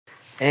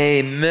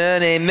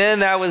Amen, amen.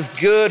 That was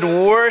good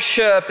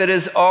worship. It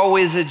is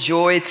always a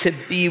joy to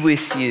be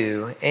with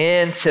you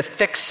and to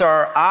fix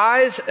our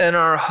eyes and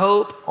our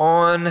hope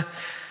on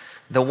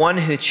the one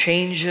who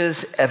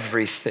changes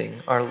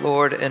everything, our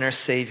Lord and our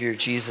Savior,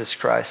 Jesus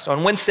Christ.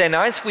 On Wednesday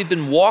nights, we've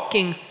been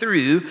walking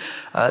through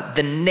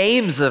the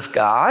names of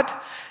God,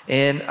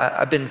 and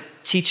I've been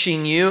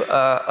teaching you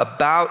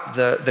about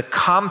the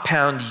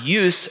compound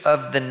use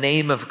of the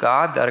name of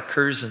God that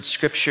occurs in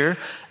Scripture.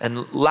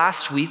 And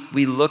last week,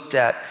 we looked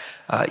at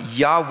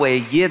Yahweh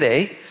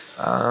Yireh,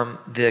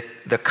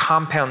 the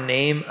compound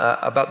name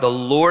about the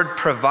Lord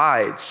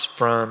provides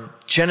from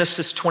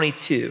Genesis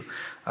 22,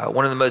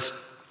 one of the most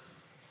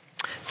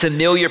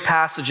familiar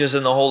passages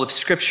in the whole of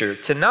Scripture.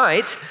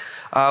 Tonight,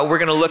 we're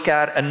going to look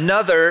at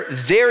another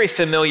very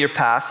familiar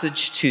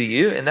passage to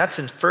you, and that's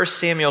in 1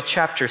 Samuel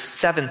chapter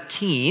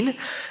 17.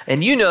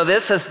 And you know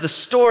this as the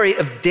story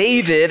of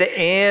David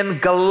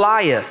and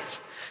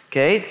Goliath.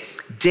 Okay?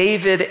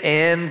 David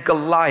and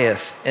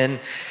Goliath. And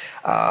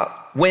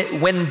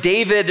when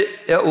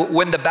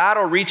the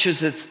battle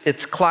reaches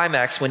its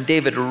climax, when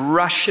David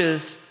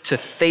rushes to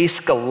face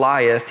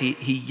Goliath,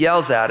 he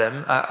yells at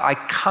him, I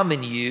come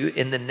in you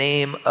in the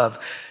name of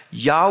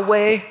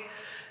Yahweh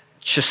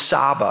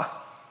Tsaba.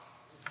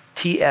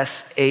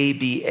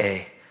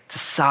 Tsaba,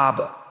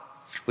 Tsaba,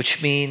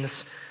 which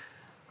means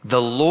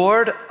the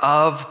Lord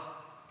of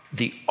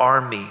the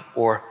army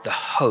or the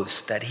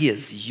host, that he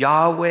is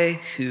Yahweh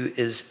who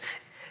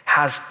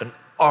has an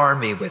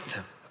army with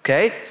him,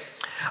 okay?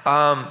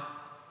 I'm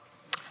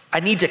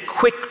going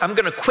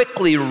to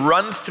quickly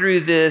run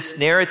through this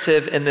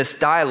narrative and this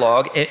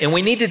dialogue, and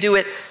we need to do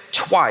it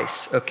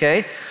twice,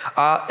 okay?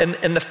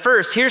 And the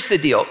first, here's the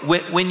deal.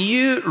 When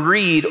you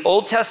read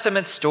Old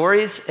Testament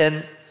stories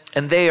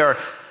and they are,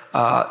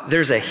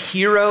 there's a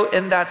hero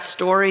in that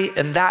story,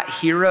 and that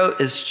hero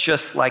is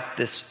just like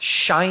this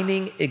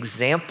shining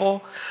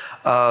example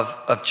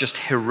of just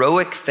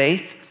heroic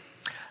faith.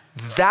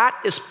 That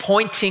is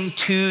pointing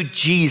to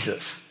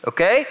Jesus,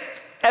 okay?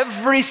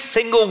 Every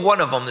single one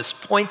of them is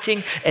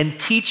pointing and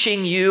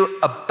teaching you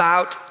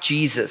about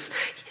Jesus,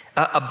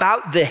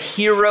 about the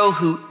hero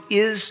who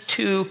is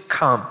to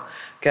come,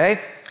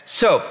 okay?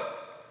 So,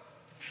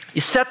 you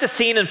set the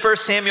scene in 1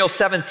 Samuel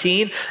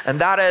 17, and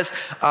that is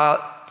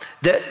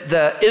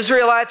the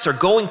Israelites are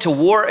going to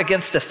war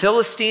against the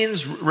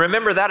Philistines.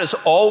 Remember, that is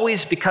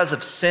always because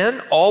of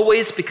sin.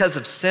 Always because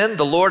of sin,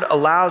 the Lord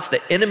allows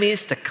the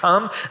enemies to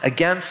come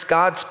against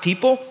God's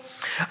people.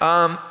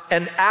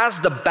 And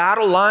as the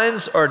battle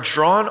lines are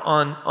drawn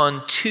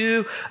on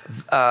two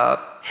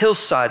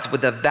hillsides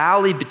with a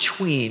valley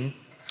between,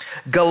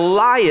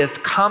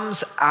 Goliath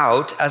comes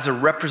out as a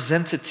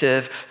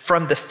representative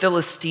from the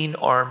Philistine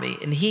army,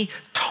 and he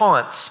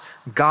taunts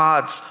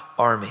God's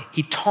army.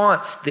 He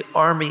taunts the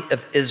army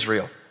of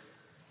Israel.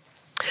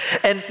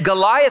 And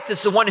Goliath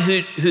is the one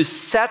who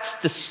sets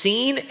the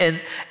scene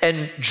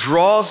and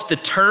draws the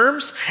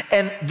terms,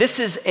 and this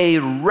is a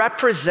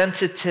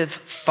representative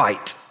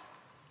fight,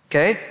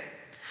 okay?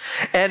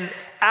 And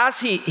as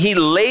he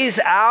lays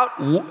out,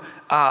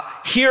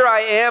 here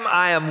I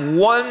am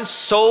one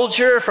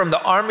soldier from the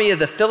army of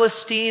the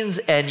Philistines,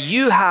 and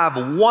you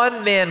have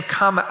one man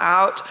come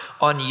out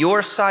on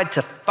your side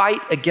to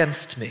fight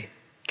against me,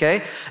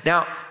 okay?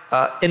 Now,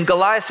 in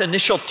Goliath's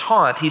initial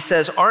taunt, he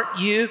says, aren't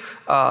you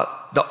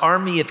the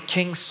army of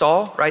King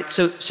Saul, right?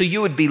 So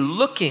you would be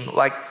looking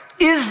like,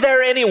 is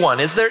there anyone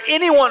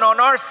on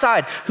our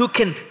side who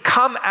can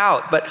come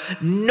out? But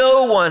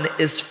no one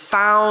is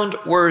found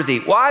worthy.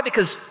 Why?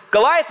 Because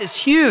Goliath is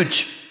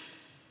huge.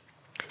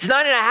 He's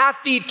 9.5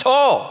 feet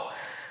tall,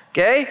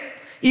 okay?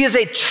 He is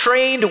a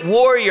trained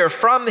warrior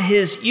from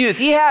his youth.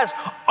 He has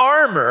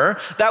armor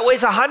that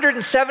weighs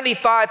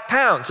 175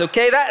 pounds,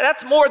 okay?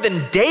 That's more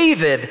than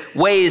David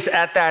weighs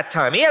at that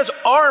time. He has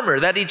armor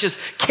that he just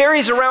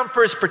carries around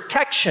for his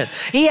protection.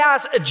 He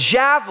has a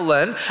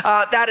javelin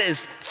that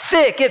is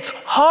thick. It's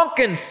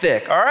honking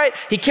thick, all right?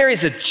 He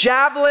carries a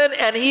javelin,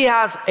 and he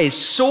has a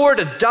sword,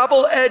 a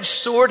double-edged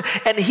sword,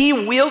 and he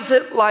wields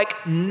it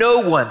like no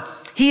one.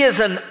 He is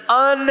an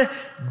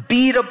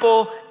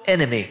unbeatable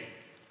enemy.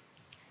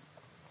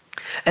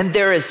 And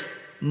there is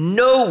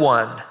no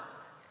one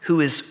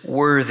who is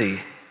worthy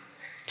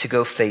to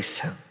go face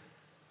him.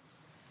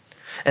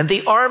 And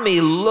the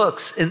army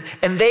looks, and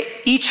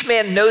each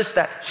man knows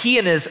that he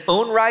in his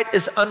own right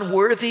is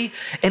unworthy,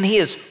 and he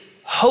is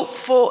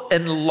hopeful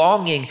and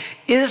longing.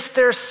 Is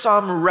there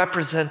some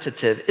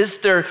representative? Is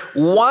there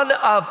one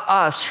of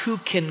us who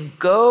can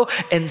go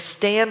and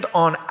stand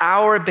on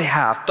our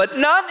behalf? But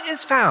none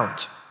is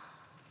found.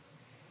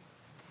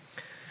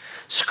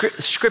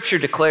 Scripture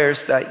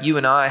declares that you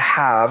and I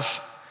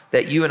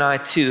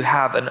too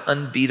have an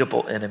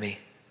unbeatable enemy.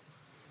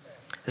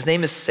 His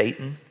name is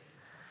Satan,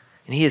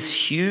 and he is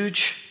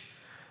huge,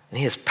 and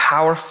he is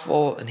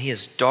powerful, and he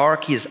is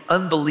dark. He is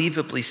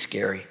unbelievably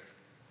scary.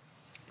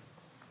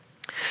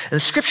 And the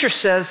scripture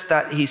says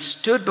that he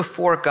stood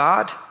before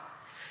God,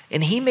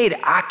 and he made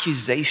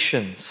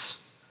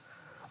accusations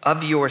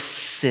of your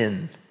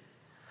sin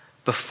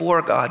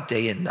before God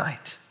day and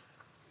night.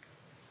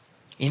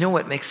 You know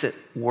what makes it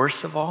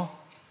worse of all?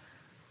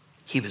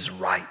 He was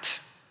right.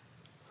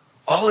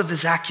 All of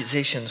his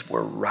accusations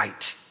were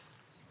right.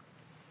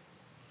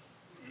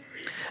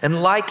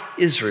 And like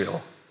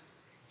Israel,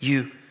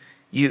 you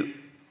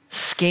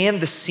scan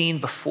the scene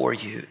before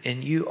you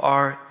and you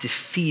are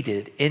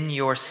defeated in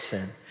your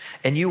sin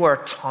and you are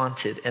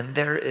taunted and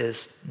there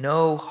is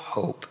no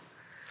hope.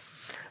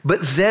 But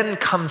then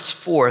comes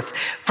forth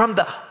from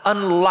the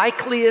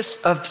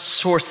unlikeliest of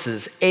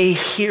sources, a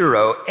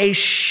hero, a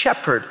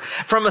shepherd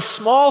from a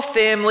small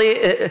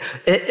family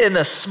in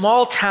a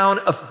small town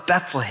of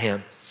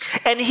Bethlehem.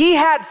 And he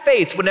had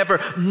faith whenever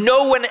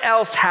no one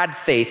else had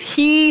faith.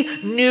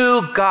 He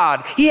knew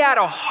God. He had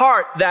a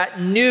heart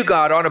that knew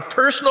God on a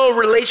personal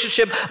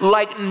relationship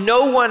like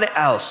no one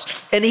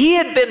else. And he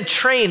had been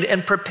trained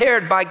and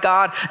prepared by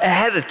God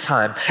ahead of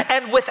time.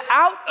 And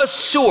without a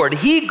sword,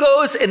 he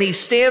goes and he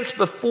stands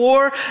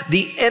before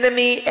the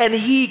enemy and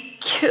he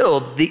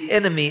killed the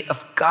enemy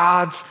of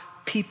God's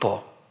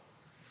people.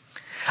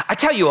 I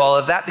tell you all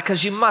of that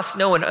because you must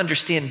know and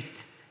understand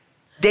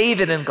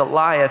David and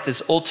Goliath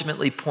is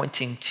ultimately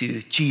pointing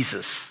to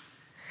Jesus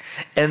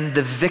and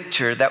the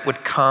victor that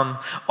would come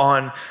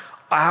on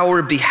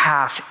our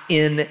behalf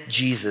in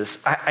Jesus.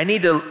 I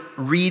need to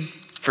read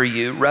for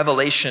you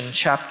Revelation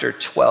chapter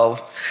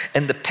 12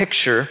 and the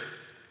picture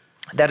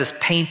that is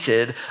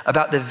painted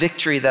about the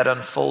victory that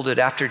unfolded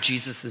after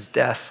Jesus'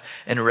 death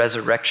and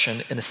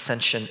resurrection and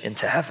ascension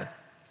into heaven.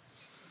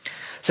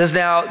 It says,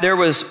 now there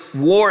was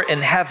war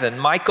in heaven,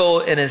 Michael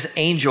and his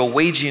angel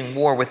waging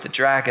war with the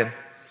dragon.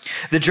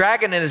 The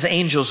dragon and his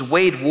angels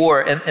waged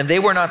war, and they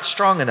were not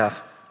strong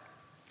enough.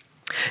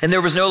 And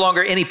there was no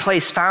longer any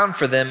place found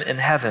for them in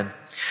heaven.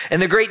 And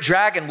the great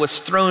dragon was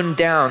thrown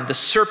down, the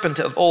serpent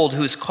of old,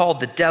 who is called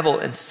the devil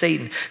and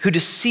Satan, who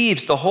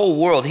deceives the whole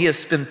world. He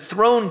has been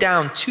thrown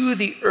down to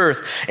the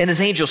earth, and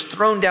his angels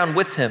thrown down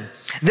with him.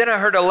 Then I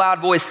heard a loud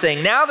voice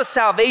saying, now the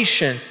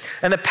salvation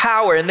and the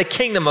power and the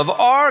kingdom of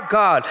our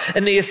God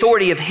and the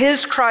authority of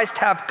his Christ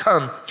have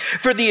come.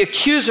 For the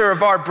accuser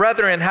of our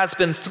brethren has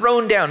been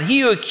thrown down,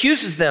 he who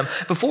accuses them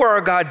before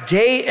our God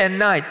day and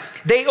night.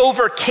 They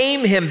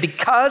overcame him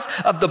because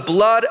of the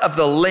blood of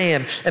the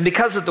Lamb and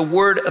because of the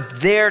word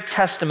of their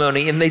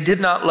testimony, and they did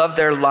not love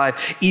their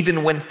life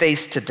even when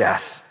faced to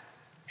death.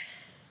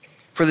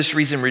 For this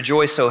reason,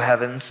 rejoice, O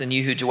heavens, and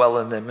you who dwell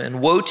in them,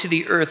 and woe to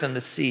the earth and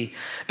the sea,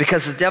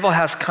 because the devil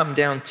has come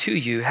down to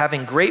you,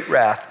 having great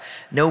wrath,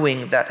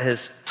 knowing that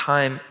his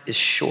time is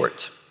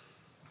short.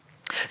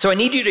 So I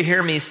need you to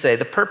hear me say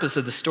the purpose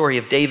of the story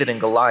of David and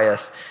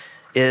Goliath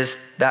is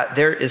that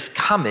there is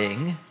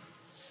coming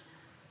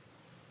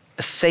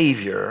a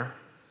Savior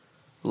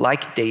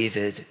like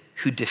David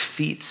who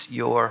defeats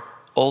your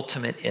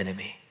ultimate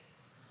enemy.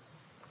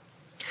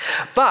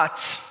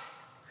 But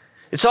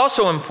it's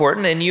also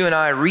important, and you and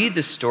I read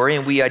the story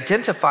and we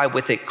identify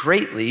with it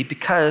greatly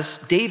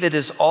because David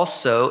is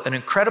also an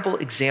incredible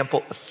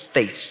example of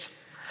faith.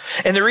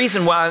 And the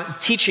reason why I'm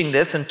teaching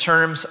this in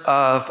terms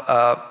of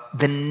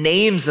the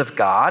names of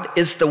God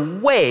is the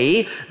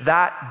way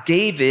that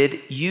David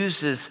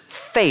uses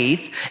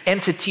faith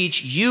and to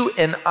teach you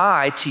and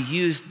I to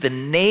use the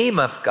name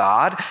of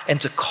God and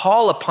to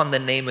call upon the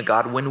name of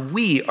God when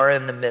we are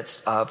in the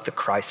midst of the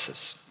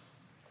crisis.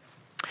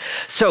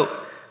 So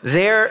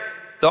there,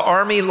 the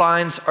army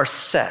lines are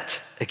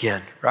set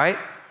again, right?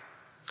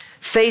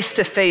 Face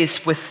to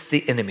face with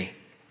the enemy.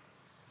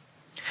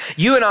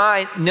 You and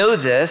I know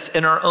this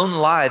in our own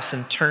lives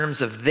in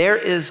terms of there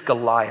is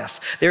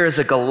Goliath. There is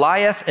a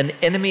Goliath, an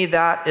enemy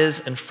that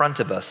is in front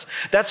of us.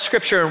 That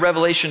scripture in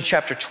Revelation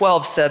chapter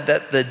 12 said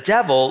that the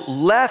devil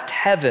left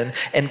heaven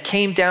and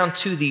came down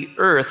to the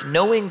earth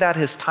knowing that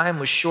his time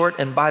was short.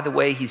 And by the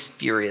way, he's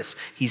furious,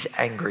 he's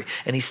angry,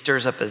 and he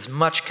stirs up as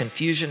much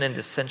confusion and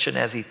dissension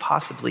as he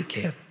possibly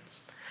can.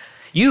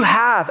 You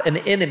have an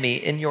enemy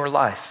in your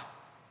life.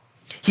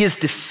 He is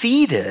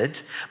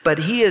defeated, but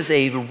he is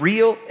a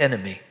real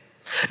enemy.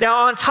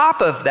 Now, on top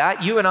of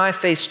that, you and I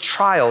face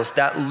trials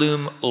that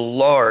loom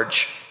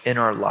large in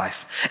our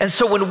life. And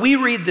so when we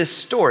read this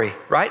story,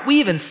 right,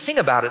 we even sing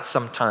about it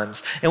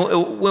sometimes.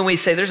 And when we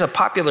say, there's a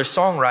popular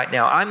song right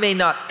now, I may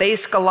not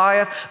face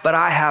Goliath, but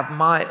I have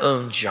my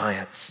own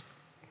giants.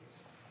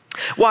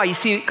 Why? You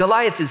see,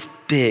 Goliath is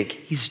big.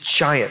 He's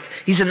giant.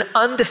 He's an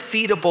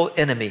undefeatable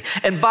enemy.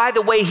 And by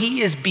the way,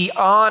 he is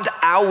beyond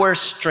our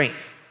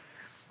strength.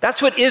 That's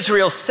what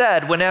Israel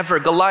said whenever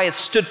Goliath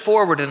stood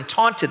forward and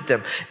taunted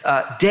them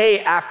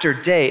day after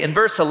day. In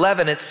verse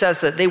 11, it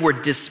says that they were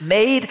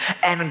dismayed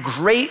and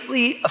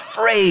greatly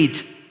afraid.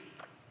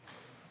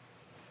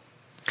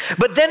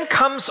 But then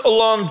comes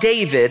along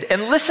David,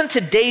 and listen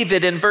to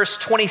David in verse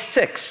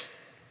 26.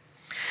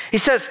 He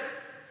says,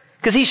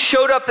 because he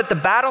showed up at the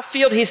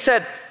battlefield, he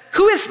said,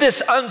 who is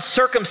this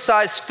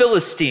uncircumcised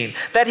Philistine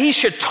that he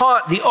should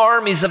taunt the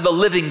armies of the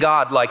living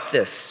God like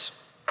this?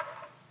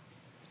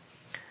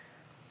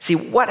 See,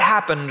 what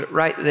happened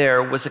right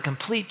there was a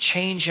complete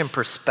change in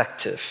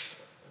perspective.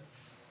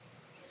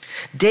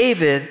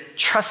 David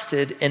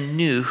trusted and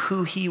knew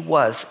who he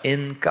was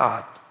in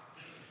God.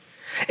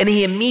 And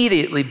he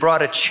immediately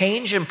brought a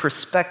change in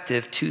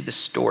perspective to the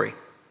story.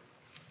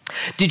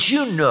 Did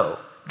you know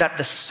that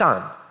the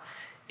sun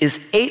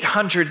is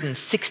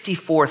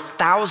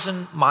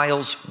 864,000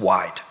 miles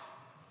wide?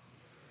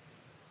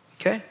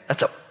 Okay,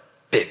 that's a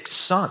big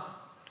sun.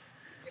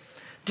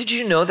 Did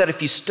you know that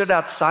if you stood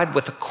outside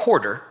with a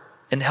quarter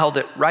and held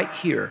it right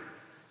here,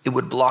 it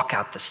would block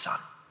out the sun?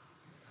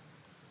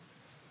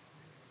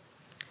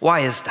 Why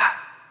is that?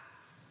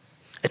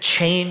 A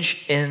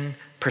change in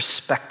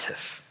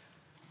perspective.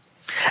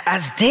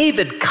 As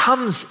David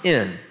comes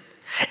in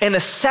and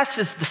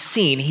assesses the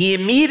scene, he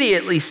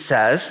immediately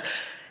says,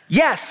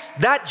 yes,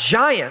 that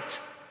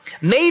giant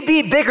may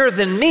be bigger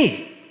than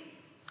me,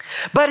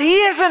 but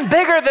he isn't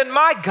bigger than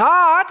my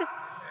God.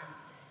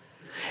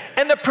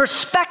 And the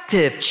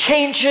perspective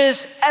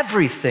changes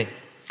everything.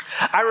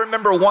 I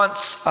remember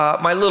once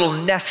my little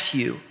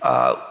nephew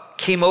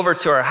came over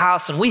to our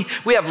house, and we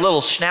have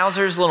little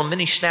schnauzers, little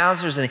mini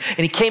schnauzers, and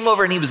he came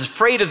over and he was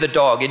afraid of the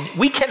dog. And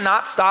we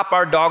cannot stop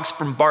our dogs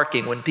from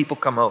barking when people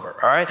come over,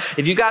 all right?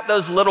 If you got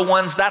those little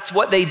ones, that's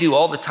what they do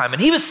all the time.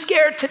 And he was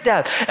scared to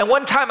death. And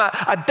one time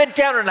I bent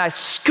down and I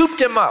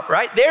scooped him up,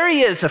 right? There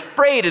he is,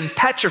 afraid and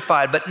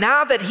petrified. But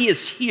now that he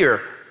is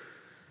here,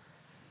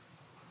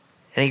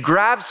 and he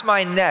grabs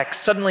my neck,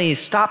 suddenly he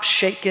stops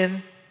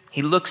shaking.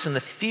 He looks and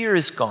the fear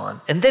is gone.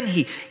 And then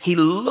he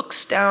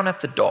looks down at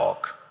the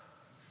dog.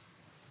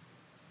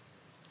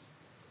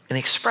 And the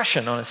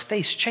expression on his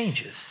face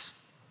changes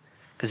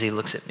because he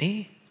looks at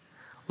me,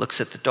 looks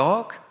at the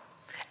dog.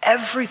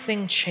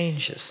 Everything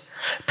changes.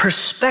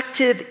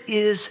 Perspective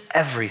is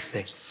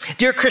everything.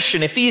 Dear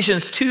Christian,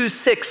 Ephesians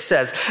 2:6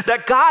 says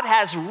that God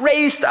has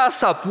raised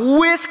us up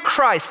with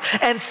Christ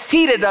and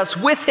seated us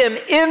with him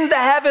in the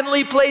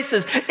heavenly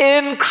places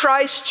in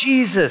Christ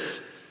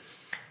Jesus.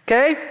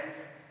 Okay?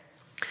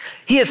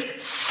 He has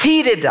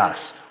seated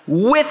us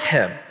with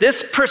him.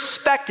 This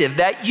perspective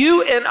that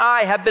you and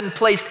I have been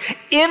placed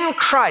in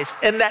Christ,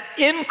 and that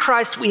in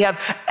Christ we have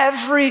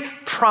every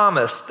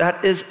promise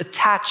that is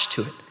attached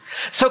to it.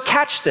 So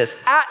catch this.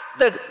 At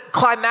the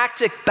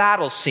climactic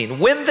battle scene,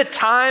 when the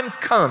time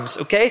comes,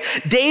 okay,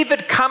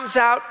 David comes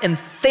out and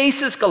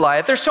faces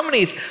Goliath. There's so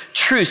many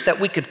truths that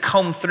we could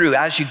comb through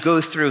as you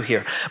go through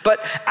here.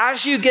 But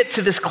as you get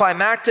to this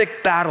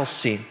climactic battle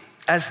scene,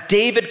 as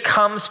David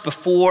comes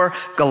before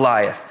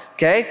Goliath,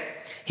 okay,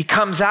 he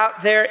comes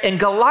out there and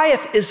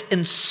Goliath is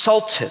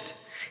insulted.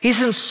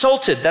 He's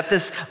insulted that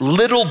this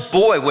little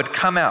boy would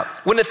come out.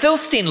 When the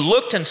Philistine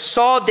looked and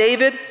saw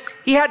David,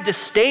 he had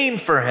disdain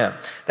for him,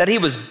 that he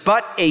was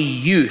but a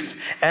youth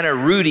and a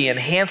ruddy and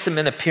handsome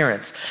in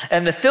appearance.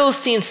 And the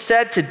Philistine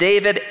said to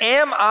David,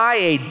 am I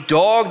a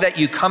dog that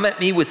you come at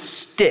me with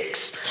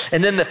sticks?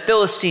 And then the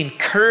Philistine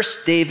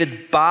cursed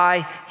David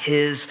by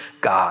his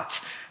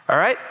gods. All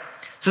right?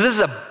 So this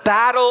is a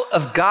battle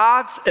of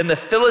gods, and the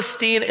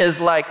Philistine is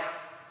like,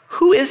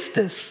 who is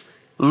this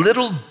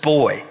little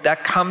boy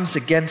that comes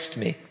against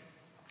me?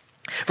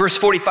 Verse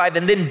 45,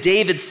 and then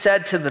David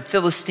said to the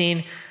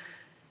Philistine,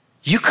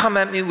 you come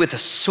at me with a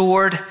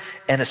sword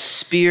and a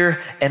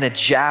spear and a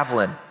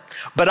javelin,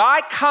 but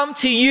I come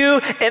to you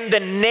in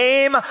the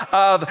name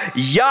of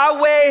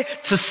Yahweh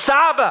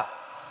Tsaba,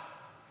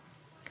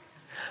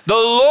 the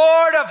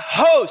Lord of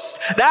hosts.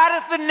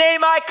 That is the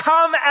name I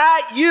come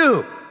at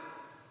you.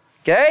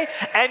 Okay?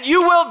 And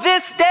you will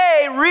this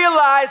day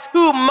realize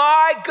who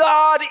my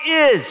God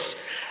is.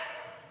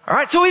 All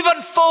right, so we've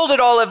unfolded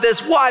all of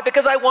this. Why?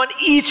 Because I want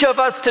each of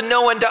us to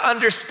know and to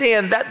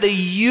understand that the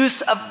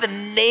use of the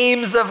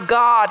names of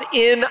God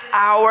in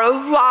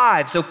our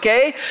lives,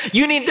 okay?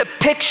 You need to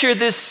picture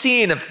this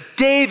scene of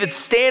David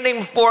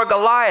standing before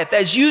Goliath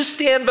as you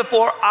stand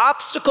before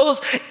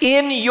obstacles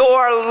in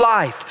your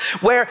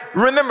life, where,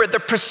 remember, the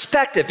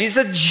perspective, he's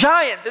a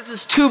giant. This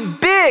is too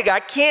big. I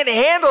can't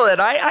handle it.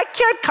 I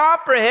can't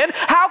comprehend.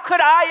 How could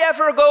I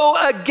ever go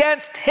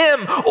against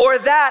him or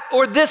that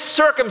or this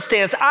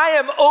circumstance? I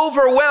am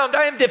overwhelmed.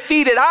 I am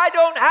defeated. I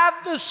don't have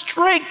the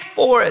strength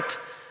for it.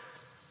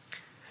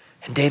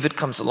 And David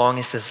comes along.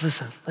 He says,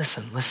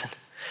 listen.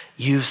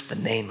 Use the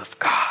name of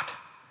God.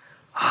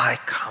 I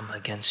come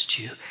against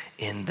you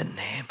in the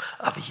name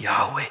of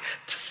Yahweh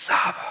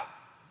Tsaba,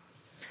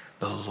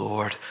 the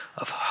Lord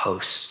of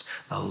hosts,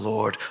 the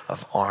Lord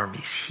of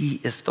armies.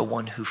 He is the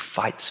one who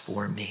fights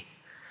for me.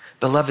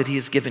 Beloved, he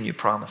has given you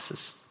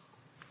promises.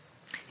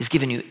 He's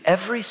given you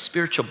every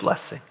spiritual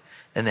blessing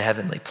in the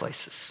heavenly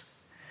places.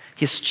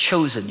 He has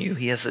chosen you.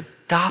 He has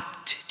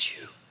adopted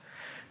you.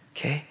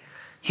 Okay?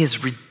 He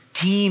has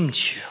redeemed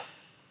you.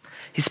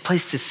 He's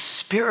placed his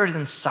spirit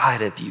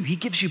inside of you. He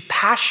gives you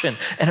passion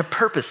and a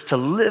purpose to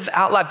live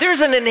out life.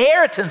 There's an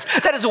inheritance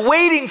that is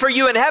waiting for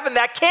you in heaven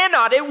that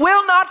it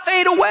will not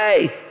fade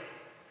away.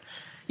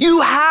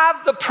 You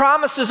have the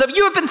promises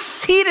you have been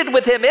seated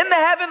with him in the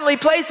heavenly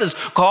places.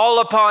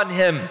 Call upon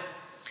him.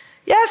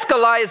 Yes,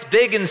 Goliath's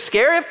big and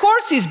scary. Of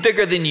course he's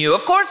bigger than you.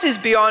 Of course he's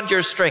beyond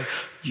your strength.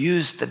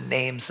 Use the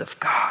names of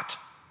God.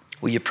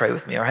 Will you pray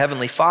with me? Our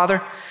Heavenly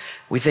Father,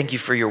 we thank you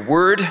for your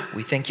word.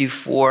 We thank you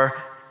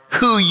for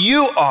who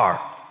you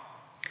are.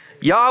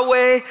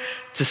 Yahweh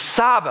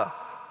Tsaba,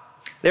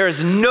 There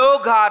is no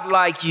God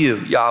like you,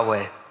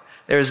 Yahweh.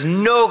 There is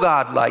no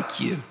God like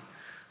you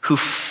who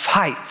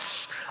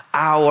fights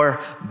our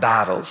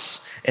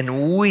battles.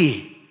 And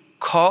we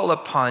call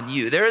upon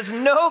you. There is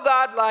no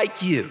God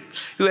like you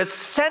who has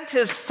sent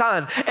his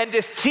son and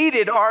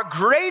defeated our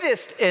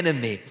greatest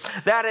enemy.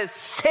 That is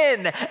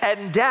sin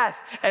and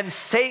death and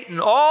Satan.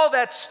 All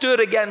that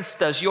stood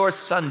against us, your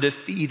son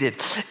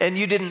defeated. And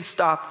you didn't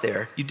stop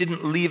there. You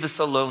didn't leave us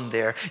alone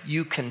there.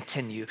 You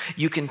continue.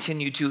 You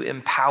continue to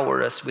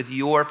empower us with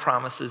your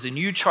promises, and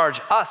you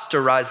charge us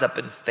to rise up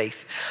in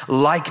faith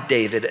like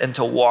David and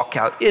to walk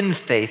out in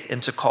faith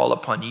and to call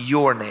upon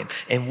your name.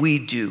 And we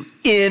do.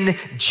 In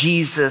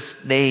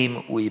Jesus'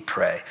 name we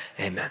pray.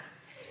 Amen.